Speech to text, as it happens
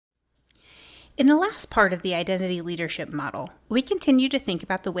In the last part of the identity leadership model, we continue to think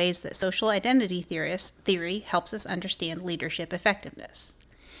about the ways that social identity theory helps us understand leadership effectiveness.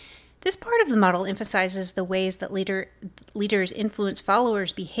 This part of the model emphasizes the ways that leaders influence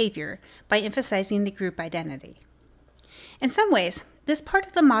followers' behavior by emphasizing the group identity. In some ways, this part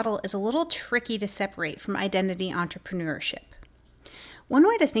of the model is a little tricky to separate from identity entrepreneurship. One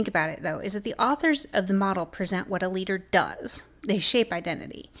way to think about it, though, is that the authors of the model present what a leader does. They shape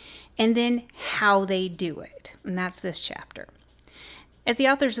identity, and then how they do it, and that's this chapter. As the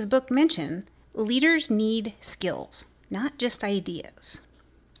authors of the book mention, leaders need skills, not just ideas.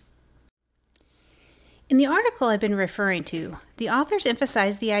 In the article I've been referring to, the authors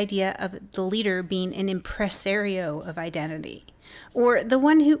emphasize the idea of the leader being an impresario of identity, or the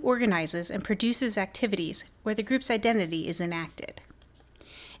one who organizes and produces activities where the group's identity is enacted.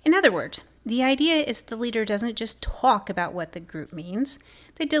 In other words, the idea is the leader doesn't just talk about what the group means,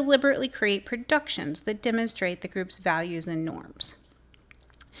 they deliberately create productions that demonstrate the group's values and norms.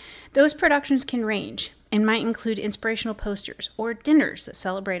 Those productions can range and might include inspirational posters or dinners that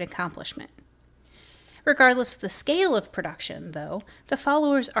celebrate accomplishment. Regardless of the scale of production, though, the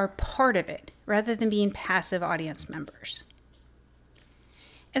followers are part of it rather than being passive audience members.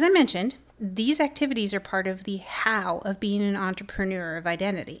 As I mentioned, these activities are part of the how of being an entrepreneur of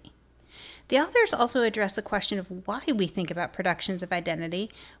identity. The authors also address the question of why we think about productions of identity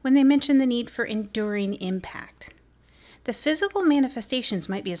when they mention the need for enduring impact. The physical manifestations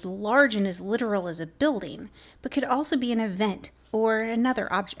might be as large and as literal as a building, but could also be an event or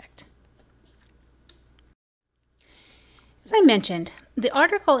another object. As I mentioned, the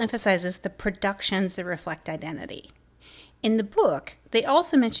article emphasizes the productions that reflect identity. In the book, they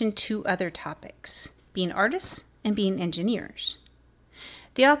also mention two other topics, being artists and being engineers.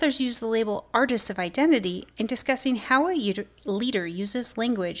 The authors use the label artists of identity in discussing how a leader uses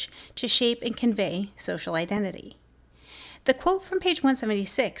language to shape and convey social identity. The quote from page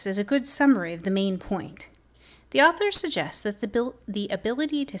 176 is a good summary of the main point. The authors suggest that the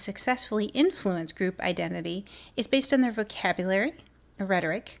ability to successfully influence group identity is based on their vocabulary,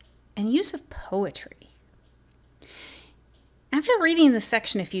 rhetoric, and use of poetry. After reading this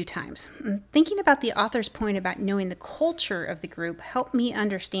section a few times, thinking about the author's point about knowing the culture of the group helped me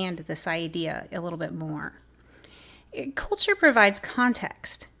understand this idea a little bit more. Culture provides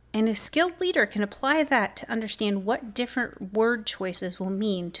context, and a skilled leader can apply that to understand what different word choices will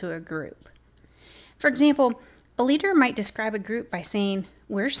mean to a group. For example, a leader might describe a group by saying,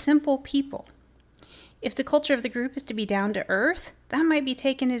 "We're simple people." If the culture of the group is to be down to earth, that might be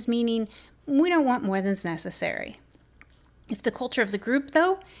taken as meaning, "We don't want more than's necessary." If the culture of the group,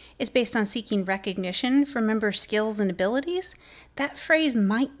 though, is based on seeking recognition for members' skills and abilities, that phrase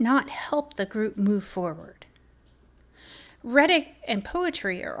might not help the group move forward. Rhetoric and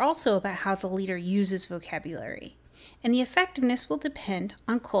poetry are also about how the leader uses vocabulary, and the effectiveness will depend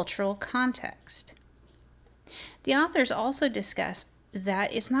on cultural context. The authors also discuss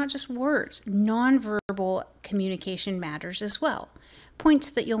that it's not just words, nonverbal communication matters as well, points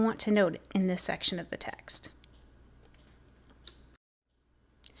that you'll want to note in this section of the text.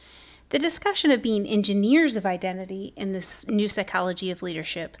 The discussion of being engineers of identity in this new psychology of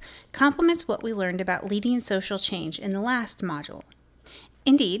leadership complements what we learned about leading social change in the last module.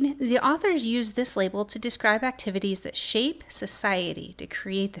 Indeed, the authors use this label to describe activities that shape society to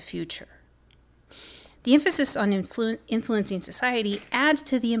create the future. The emphasis on influencing society adds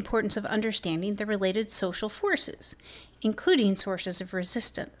to the importance of understanding the related social forces, including sources of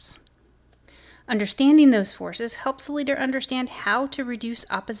resistance. Understanding those forces helps the leader understand how to reduce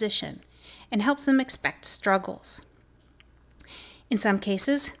opposition and helps them expect struggles. In some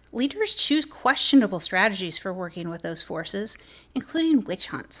cases, leaders choose questionable strategies for working with those forces, including witch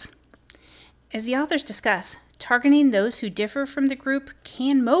hunts. As the authors discuss, targeting those who differ from the group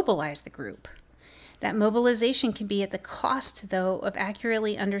can mobilize the group. That mobilization can be at the cost, though, of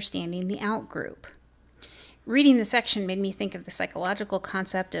accurately understanding the outgroup. Reading the section made me think of the psychological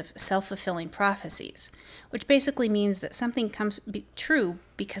concept of self-fulfilling prophecies, which basically means that something comes true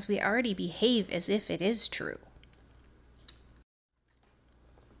because we already behave as if it is true.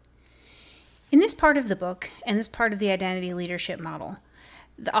 In this part of the book, and this part of the identity leadership model,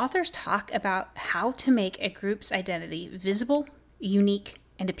 the authors talk about how to make a group's identity visible, unique,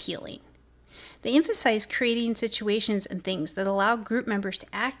 and appealing. They emphasize creating situations and things that allow group members to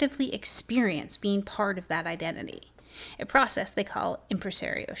actively experience being part of that identity, a process they call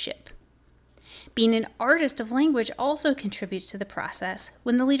impresarieship. Being an artist of language also contributes to the process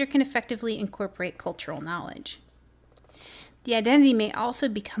when the leader can effectively incorporate cultural knowledge. The identity may also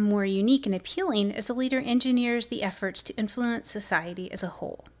become more unique and appealing as the leader engineers the efforts to influence society as a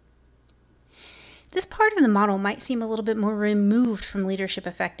whole. This part of the model might seem a little bit more removed from leadership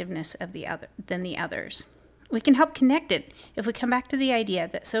effectiveness than the others. We can help connect it if we come back to the idea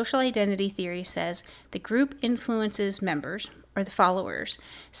that social identity theory says the group influences members, or the followers,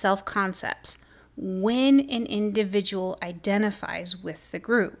 self-concepts, when an individual identifies with the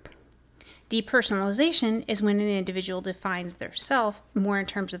group. Depersonalization is when an individual defines their self more in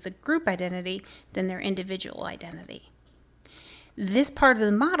terms of the group identity than their individual identity. This part of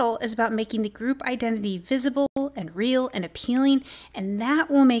the model is about making the group identity visible and real and appealing, and that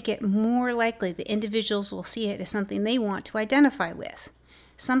will make it more likely that individuals will see it as something they want to identify with,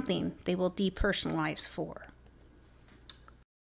 something they will depersonalize for.